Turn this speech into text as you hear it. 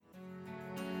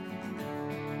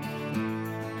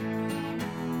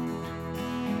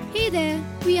there,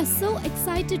 we are so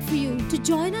excited for you to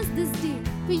join us this day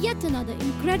for yet another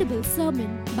incredible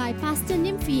sermon by Pastor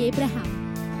Nymphy Abraham.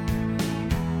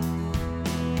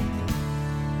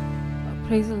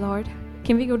 Praise the Lord.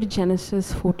 Can we go to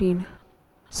Genesis 14?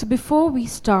 So before we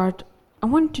start, I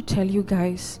want to tell you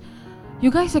guys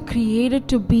are created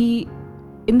to be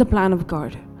in the plan of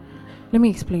God. Let me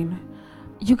explain.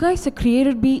 You guys are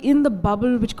created to be in the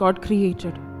bubble which God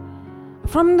created.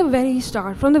 From the very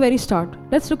start,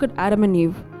 let's look at Adam and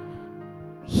Eve.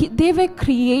 They were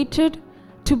created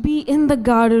to be in the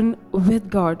garden with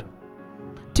God,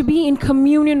 to be in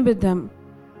communion with them.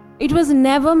 It was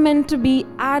never meant to be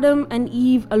Adam and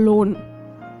Eve alone.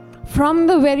 From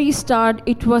the very start,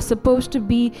 it was supposed to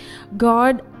be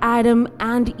God, Adam,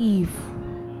 and Eve.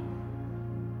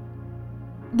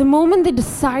 The moment they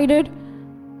decided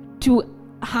to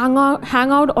hang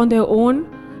out on their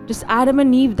own, just Adam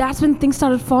and Eve, that's when things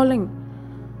started falling.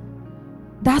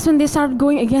 That's when they started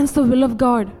going against the will of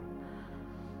God.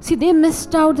 See, they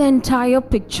missed out the entire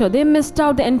picture. They missed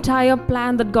out the entire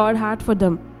plan that God had for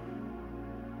them.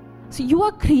 So you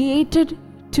are created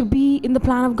to be in the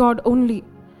plan of God only.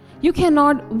 We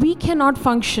cannot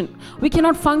function. We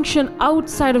cannot function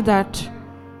outside of that.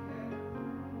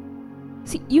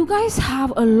 See, you guys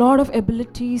have a lot of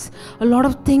abilities, a lot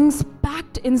of things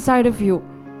packed inside of you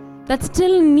that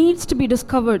still needs to be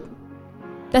discovered,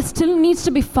 that still needs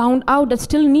to be found out, that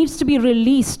still needs to be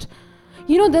released.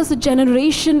 You know, there's a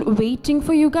generation waiting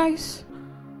for you guys.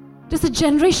 There's a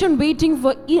generation waiting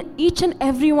for each and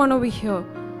every one over here.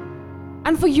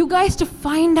 And for you guys to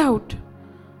find out,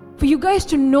 for you guys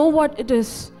to know what it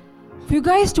is, for you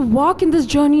guys to walk in this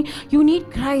journey, you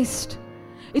need Christ.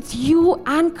 It's you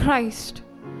and Christ.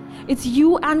 It's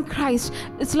you and Christ.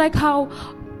 It's like how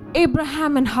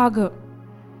Abraham and Hagar.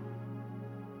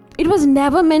 It was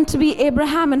never meant to be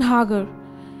Abraham and Hagar.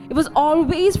 It was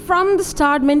always from the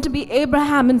start meant to be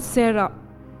Abraham and Sarah.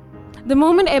 The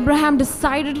moment Abraham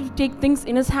decided to take things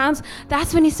in his hands,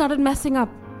 that's when he started messing up.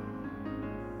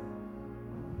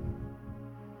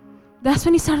 That's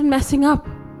when he started messing up.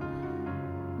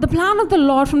 The plan of the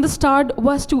Lord from the start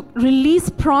was to release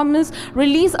a promise,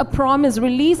 release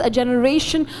a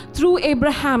generation through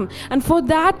Abraham. And for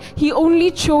that, he only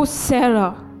chose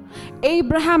Sarah.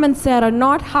 Abraham and Sarah,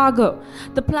 not Hagar.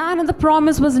 The plan and the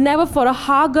promise was never for a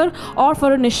Hagar or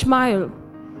for an Ishmael.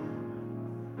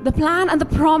 The plan and the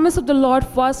promise of the Lord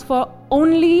was for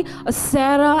only a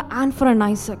Sarah and for an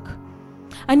Isaac.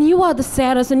 And you are the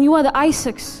Sarahs and you are the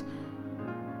Isaacs.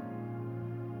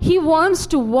 He wants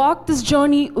to walk this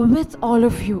journey with all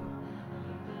of you,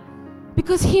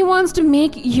 because He wants to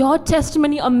make your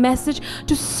testimony a message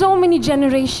to so many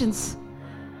generations.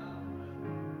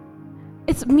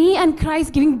 It's me and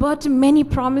Christ giving birth to many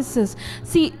promises.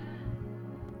 See,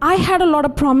 I had a lot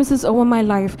of promises over my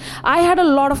life. I had a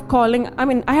lot of calling.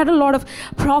 I had a lot of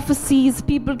prophecies.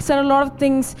 People said a lot of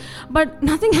things, but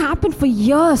nothing happened for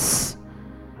years.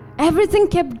 Everything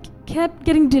kept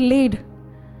getting delayed.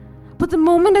 But the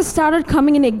moment I started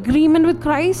coming in agreement with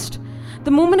Christ, the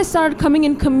moment I started coming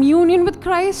in communion with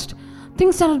Christ,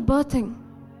 things started birthing.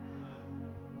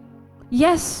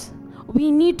 Yes,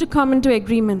 we need to come into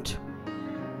agreement.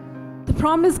 The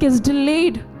promise gets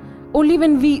delayed only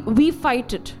when we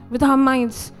fight it with our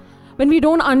minds, when we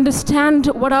don't understand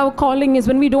what our calling is,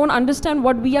 when we don't understand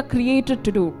what we are created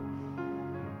to do.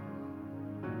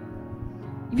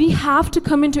 We have to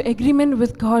come into agreement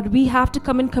with God. We have to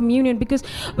come in communion, because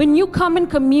when you come in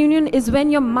communion is when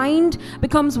your mind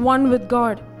becomes one with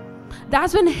God.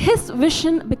 That's when His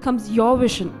vision becomes your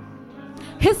vision.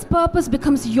 His purpose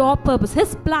becomes your purpose.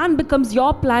 His plan becomes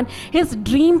your plan. His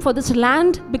dream for this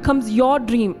land becomes your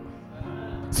dream.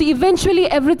 So eventually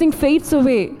everything fades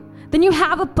away. Then you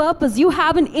have a purpose. You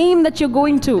have an aim that you're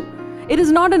going to. It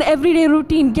is not an everyday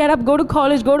routine. Get up, go to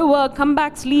college, go to work, come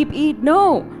back, sleep, eat.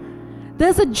 No.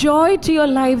 There's a joy to your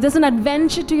life. There's an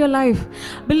adventure to your life.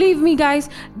 Believe me, guys,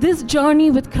 this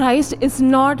journey with Christ is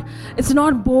not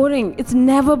boring. It's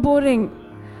never boring.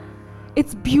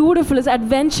 It's beautiful. It's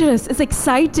adventurous. It's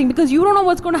exciting, because you don't know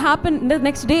what's going to happen the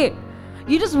next day.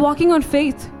 You're just walking on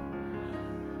faith.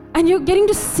 And you're getting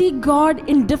to see God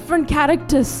in different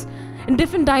characters, in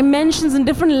different dimensions, in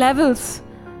different levels.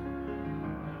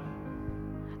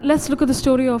 Let's look at the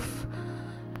story of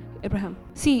Abraham.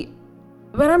 See,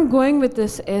 where I'm going with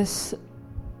this is,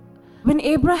 when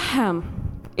Abraham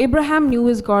knew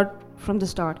his God from the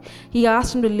start. He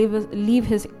asked him to leave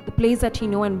the place that he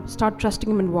knew and start trusting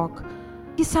Him and walk.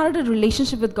 He started a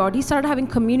relationship with God. He started having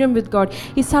communion with God.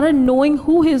 He started knowing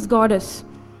who his God is.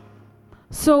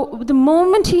 So the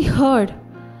moment he heard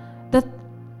that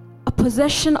a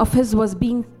possession of his was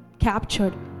being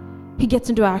captured, he gets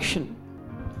into action.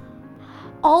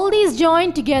 All these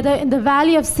joined together in the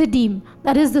valley of Siddim,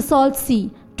 that is the Salt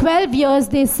Sea. 12 years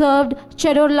they served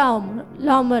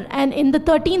Chedorlaomer, and in the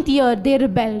 13th year they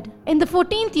rebelled. In the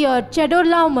 14th year,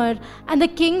 Chedorlaomer and the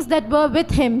kings that were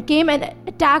with him came and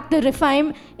attacked the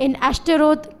Rephaim in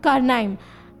Ashtaroth Karnaim,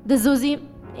 the Zuzim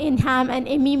in Ham, and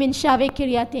Emim in Shaveh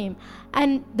Kiriatim,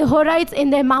 and the Horites in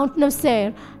the mountain of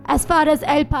Seir, as far as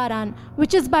El Paran,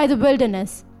 which is by the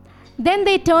wilderness. Then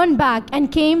they turned back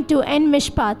and came to En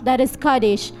Mishpat, that is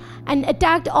Kadesh, and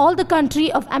attacked all the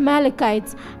country of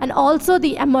Amalekites, and also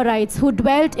the Amorites who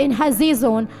dwelt in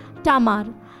Hazezon Tamar.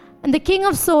 And the king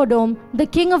of Sodom, the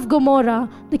king of Gomorrah,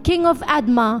 the king of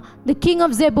Admah, the king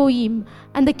of Zeboim,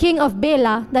 and the king of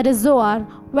Bela, that is Zoar,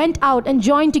 went out and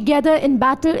joined together in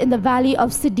battle in the valley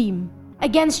of Siddim,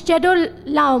 against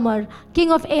Chedorlaomer,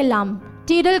 king of Elam,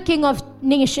 Tidal, king of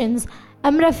nations,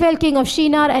 Amraphel, king of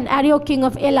Shinar, and Arioch, king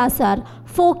of Elasar,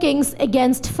 4 kings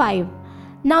against 5.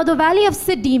 Now the valley of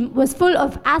Siddim was full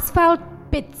of asphalt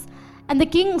pits, and the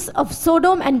kings of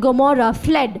Sodom and Gomorrah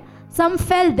fled. Some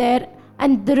fell there,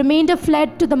 and the remainder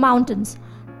fled to the mountains.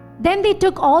 Then they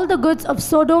took all the goods of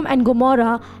Sodom and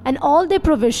Gomorrah and all their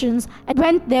provisions and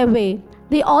went their way.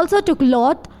 They also took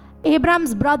Lot,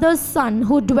 Abraham's brother's son,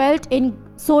 who dwelt in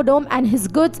Sodom, and his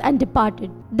goods, and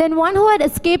departed. Then one who had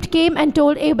escaped came and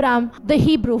told Abraham the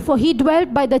Hebrew, for he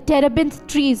dwelt by the terebinth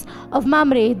trees of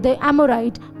Mamre the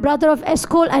Amorite, brother of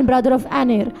Eshcol and brother of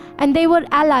Aner, and they were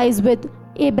allies with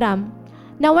Abraham.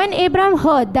 Now when Abraham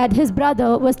heard that his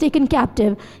brother was taken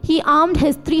captive, he armed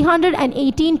his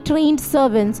 318 trained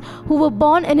servants who were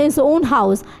born in his own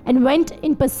house, and went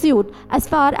in pursuit as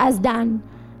far as Dan.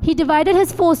 He divided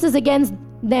his forces against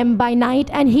them by night,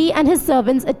 and he and his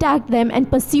servants attacked them and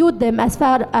pursued them as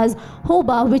far as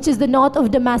Hobah, which is the north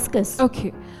of Damascus.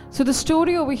 Okay, so the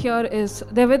story over here is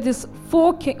there were these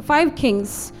 5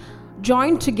 kings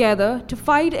joined together to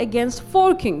fight against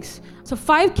 4 kings. So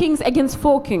 5 kings against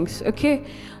 4 kings, okay?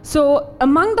 So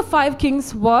among the 5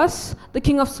 kings was the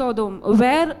king of Sodom,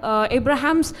 where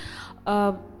Abraham's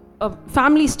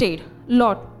family stayed,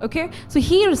 Lot, okay? So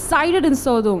he resided in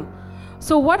Sodom.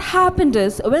 So what happened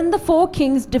is, when the 4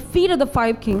 kings defeated the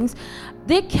 5 kings,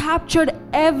 they captured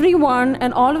everyone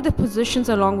and all of the possessions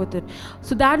along with it.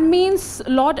 So that means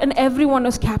Lot and everyone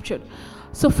was captured.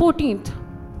 So 14th.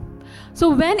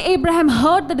 So when Abraham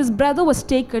heard that his brother was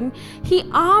taken, he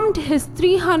armed his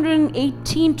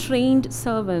 318 trained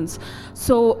servants.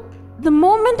 So the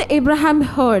moment Abraham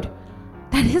heard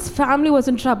that his family was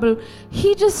in trouble,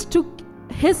 he just took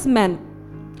his men,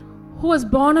 who was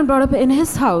born and brought up in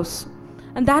his house,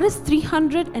 and that is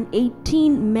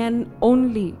 318 men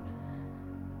only.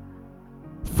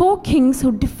 4 kings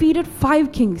who defeated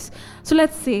 5 kings. So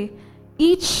let's say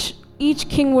each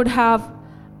king would have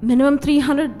minimum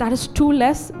 300. That is 2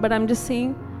 less, but I'm just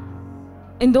saying.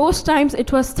 In those times,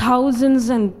 it was thousands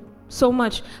and so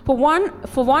much. For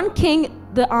one king,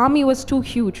 the army was too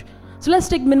huge. So let's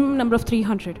take minimum number of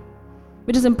 300,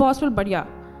 which is impossible, but yeah.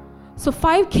 So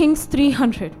 5 kings,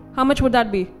 300. How much would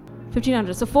that be?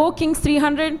 1,500. So 4 kings,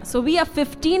 300. So we have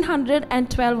 1,500 and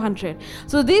 1,200.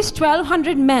 So these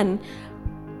 1,200 men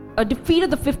defeated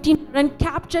the 1,500 and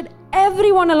captured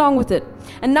everyone along with it.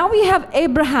 And now we have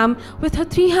Abraham with her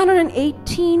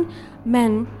 318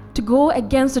 men to go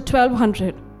against the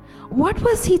 1,200. What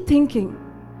was he thinking?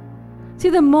 See,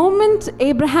 the moment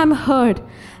Abraham heard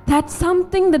that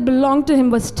something that belonged to him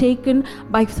was taken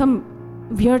by some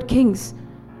weird kings,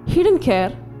 he didn't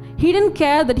care. He didn't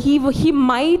care that he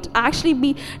might actually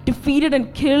be defeated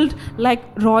and killed like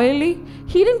royally.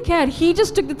 He didn't care. He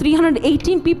just took the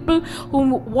 318 people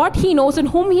what he knows and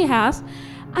whom he has,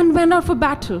 and went out for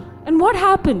battle. And what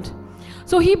happened?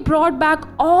 So he brought back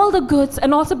all the goods,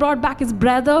 and also brought back his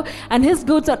brother and his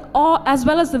goods, and all, as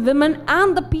well as the women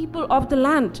and the people of the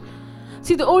land.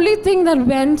 See, the only thing that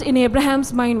went in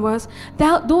Abraham's mind was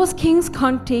that those kings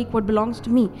can't take what belongs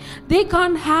to me. They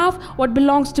can't have what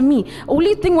belongs to me.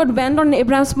 Only thing what went on in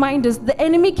Abraham's mind is the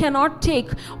enemy cannot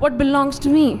take what belongs to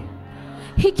me.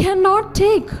 He cannot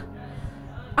take.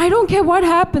 I don't care what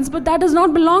happens, but that does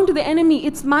not belong to the enemy.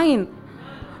 It's mine.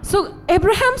 So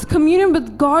Abraham's communion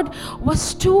with God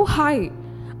was too high.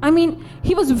 I mean,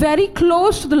 he was very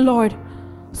close to the Lord.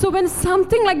 So when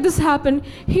something like this happened,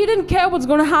 he didn't care what's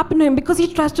going to happen to him, because he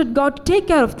trusted God to take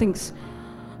care of things.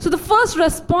 So the first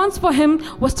response for him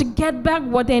was to get back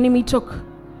what the enemy took.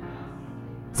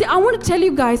 See, I want to tell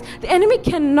you guys, the enemy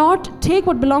cannot take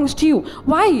what belongs to you.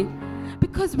 Why?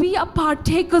 Because we are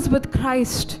partakers with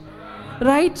Christ,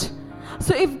 right?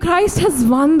 So if Christ has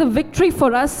won the victory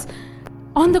for us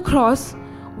on the cross,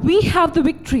 we have the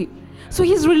victory. So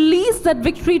He's released that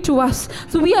victory to us.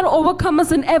 So we are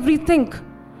overcomers in everything.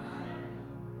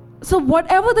 So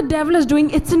whatever the devil is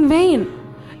doing, it's in vain.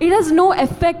 It has no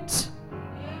effect.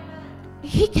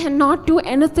 He cannot do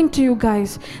anything to you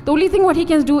guys. The only thing what he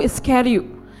can do is scare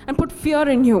you and put fear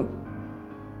in you.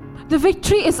 The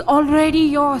victory is already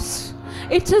yours.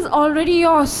 It is already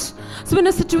yours. So when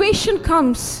a situation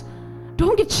comes,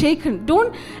 don't get shaken.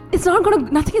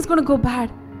 Nothing is gonna go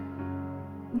bad.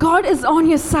 God is on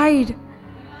your side.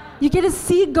 You get to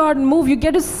see God move. You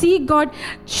get to see God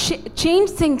change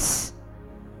things.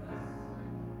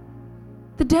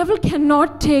 The devil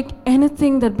cannot take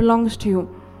anything that belongs to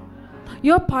you.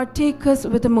 You're partakers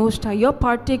with the Most High. You're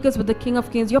partakers with the King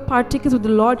of Kings. You're partakers with the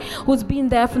Lord who's been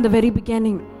there from the very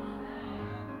beginning.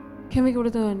 Can we go to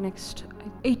the next?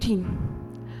 18.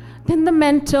 Then the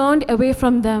men turned away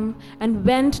from them and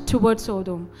went towards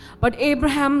Sodom. But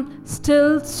Abraham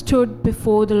still stood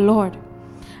before the Lord.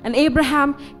 And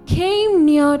Abraham came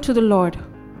near to the Lord.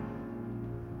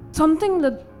 Something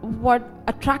that what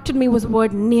attracted me was the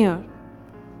word near.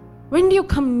 When do you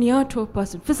come near to a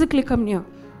person? Physically come near.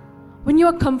 When you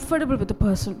are comfortable with the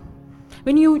person.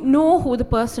 When you know who the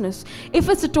person is. If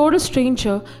it's a total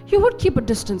stranger, you would keep a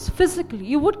distance. Physically,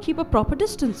 you would keep a proper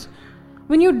distance.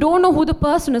 When you don't know who the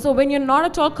person is, or when you're not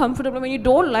at all comfortable, when you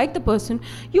don't like the person,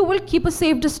 you will keep a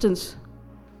safe distance.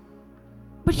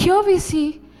 But here we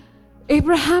see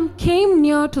Abraham came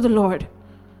near to the Lord.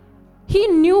 He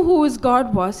knew who his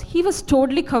God was. He was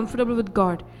totally comfortable with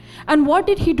God. And what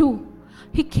did he do?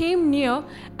 He came near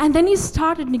and then he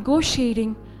started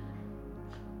negotiating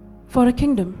for a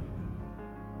kingdom.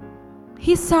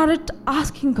 He started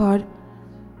asking God,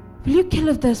 will you kill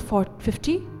if there's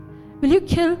 50? Will you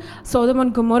kill Sodom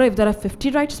and Gomorrah if there are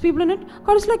 50 righteous people in it?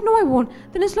 God is like, no, I won't.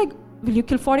 Then it's like, will you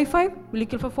kill 45? Will you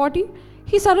kill for 40?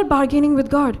 He started bargaining with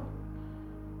God.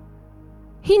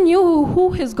 He knew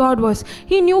who his God was.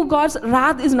 He knew God's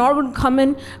wrath is not going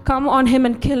to come on him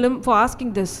and kill him for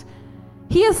asking this.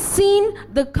 He has seen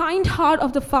the kind heart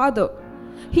of the Father.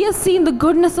 He has seen the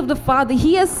goodness of the Father.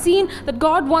 He has seen that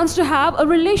God wants to have a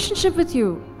relationship with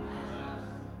you.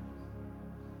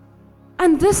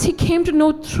 And this he came to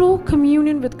know through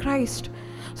communion with Christ,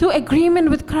 through agreement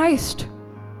with Christ.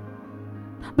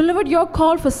 Beloved, you're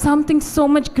called for something so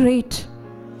much great.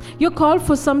 You're called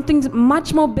for something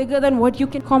much more bigger than what you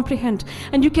can comprehend.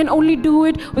 And you can only do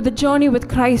it with the journey with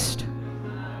Christ.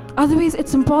 Otherwise,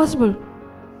 it's impossible.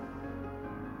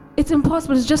 It's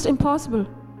impossible. It's just impossible.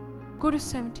 Go to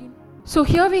 17. So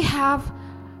here we have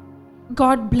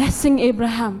God blessing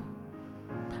Abraham.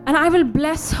 And I will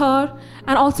bless her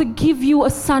and also give you a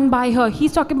son by her.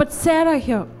 He's talking about Sarah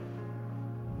here.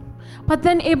 But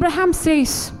then Abraham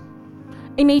says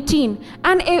in 18,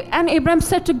 and Abraham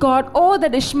said to God, oh,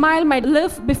 that Ishmael might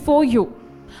live before you.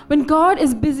 When God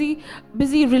is busy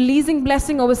releasing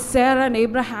blessing over Sarah and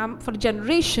Abraham for a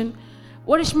generation,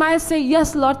 what Ishmael say?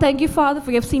 Yes, Lord, thank you, Father, for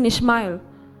you have seen Ishmael.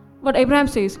 What Abraham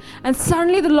says. And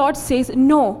suddenly the Lord says,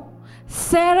 no,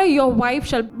 Sarah, your wife,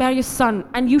 shall bear you a son,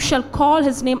 and you shall call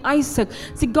his name Isaac.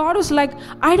 See, God was like,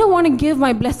 I don't want to give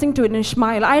my blessing to an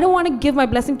Ishmael. I don't want to give my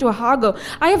blessing to a Hagar.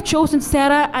 I have chosen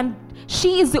Sarah, and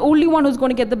she is the only one who's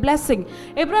going to get the blessing.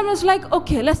 Abraham was like,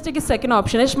 okay, let's take a second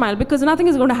option, Ishmael, because nothing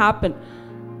is going to happen.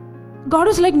 God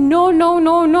is like,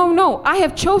 no. I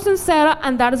have chosen Sarah,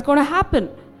 and that is going to happen.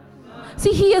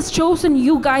 See, he has chosen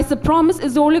you guys. The promise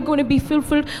is only going to be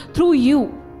fulfilled through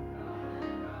you.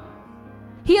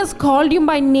 He has called you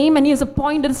by name and he has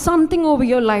appointed something over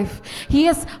your life. He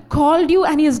has called you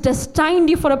and he has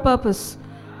destined you for a purpose.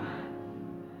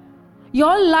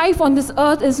 Your life on this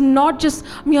earth is not just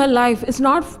mere life. It's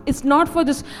not for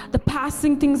the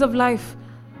passing things of life.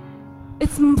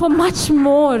 It's for much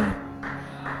more.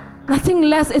 Nothing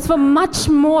less. It's for much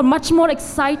more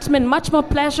excitement, much more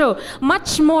pleasure,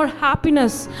 much more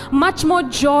happiness, much more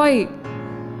joy.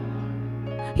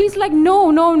 He's like,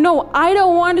 no. I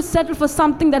don't want to settle for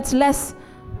something that's less.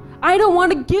 I don't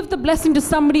want to give the blessing to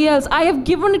somebody else. I have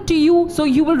given it to you, so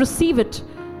you will receive it.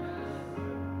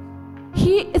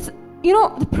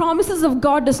 The promises of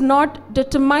God does not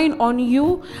determine on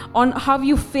you, on how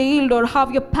you failed or how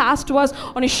your past was,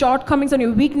 on your shortcomings, on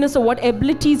your weakness, or what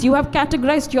abilities you have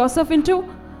categorized yourself into.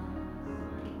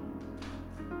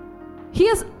 He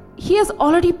has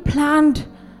already planned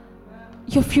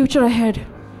your future ahead.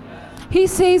 He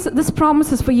says this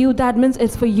promise is for you. That means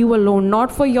it's for you alone,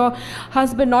 not for your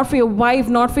husband, not for your wife,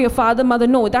 not for your father, mother.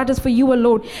 No, that is for you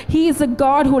alone. He is a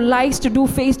God who likes to do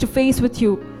face to face with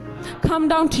you. Come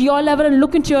down to your level and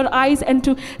look into your eyes and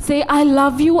to say, I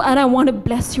love you and I want to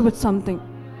bless you with something.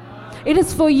 It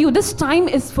is for you. This time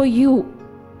is for you.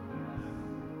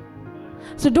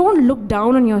 So don't look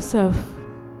down on yourself.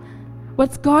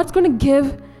 What God's going to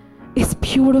give is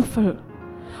beautiful.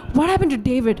 What happened to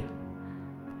David?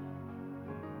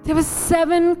 There were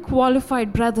 7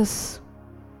 qualified brothers,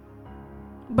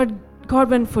 but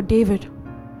God went for David.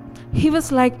 He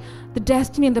was like, the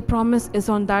destiny and the promise is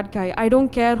on that guy. I don't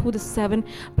care who the 7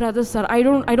 brothers are. I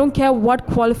don't care what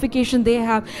qualification they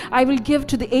have. I will give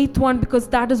to the 8th one because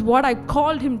that is what I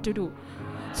called him to do.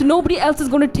 So nobody else is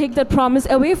going to take that promise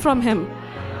away from him.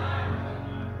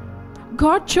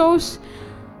 God chose.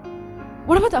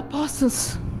 What about the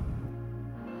apostles?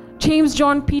 James,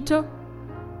 John, Peter.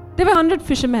 There were 100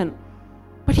 fishermen.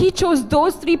 But he chose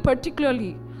those 3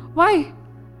 particularly. Why?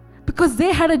 Because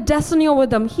they had a destiny over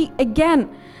them.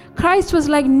 Christ was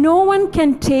like, no one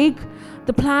can take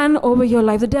the plan over your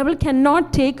life. The devil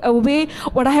cannot take away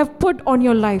what I have put on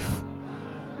your life.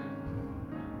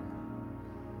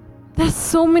 There's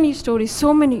so many stories,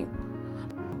 so many.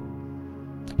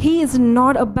 He is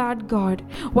not a bad God.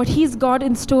 What He's got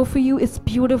in store for you is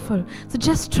beautiful. So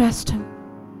just trust Him.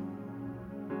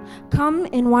 Come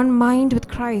in one mind with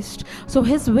Christ, so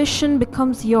His vision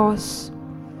becomes yours.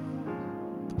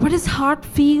 What His heart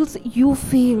feels, you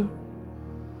feel.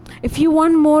 If you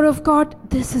want more of God,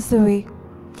 this is the way.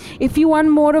 If you want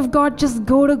more of God, just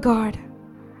go to God.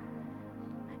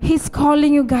 He's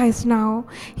calling you guys now.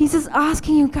 He's just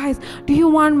asking you guys, do you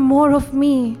want more of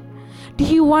me? Do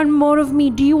you want more of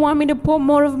me? Do you want me to pour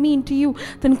more of me into you?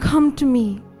 Then come to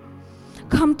me.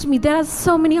 Come to me. There are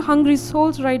so many hungry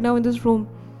souls right now in this room.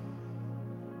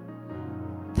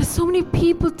 There's so many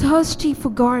people thirsty for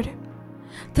God.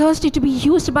 Thirsty to be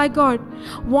used by God.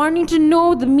 Wanting to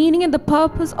know the meaning and the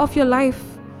purpose of your life.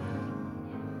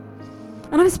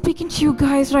 And I'm speaking to you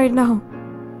guys right now.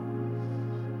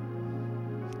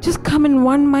 Just come in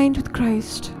one mind with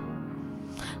Christ.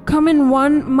 Come in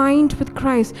one mind with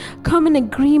Christ. Come in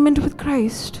agreement with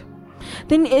Christ.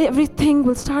 Then everything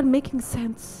will start making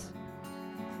sense.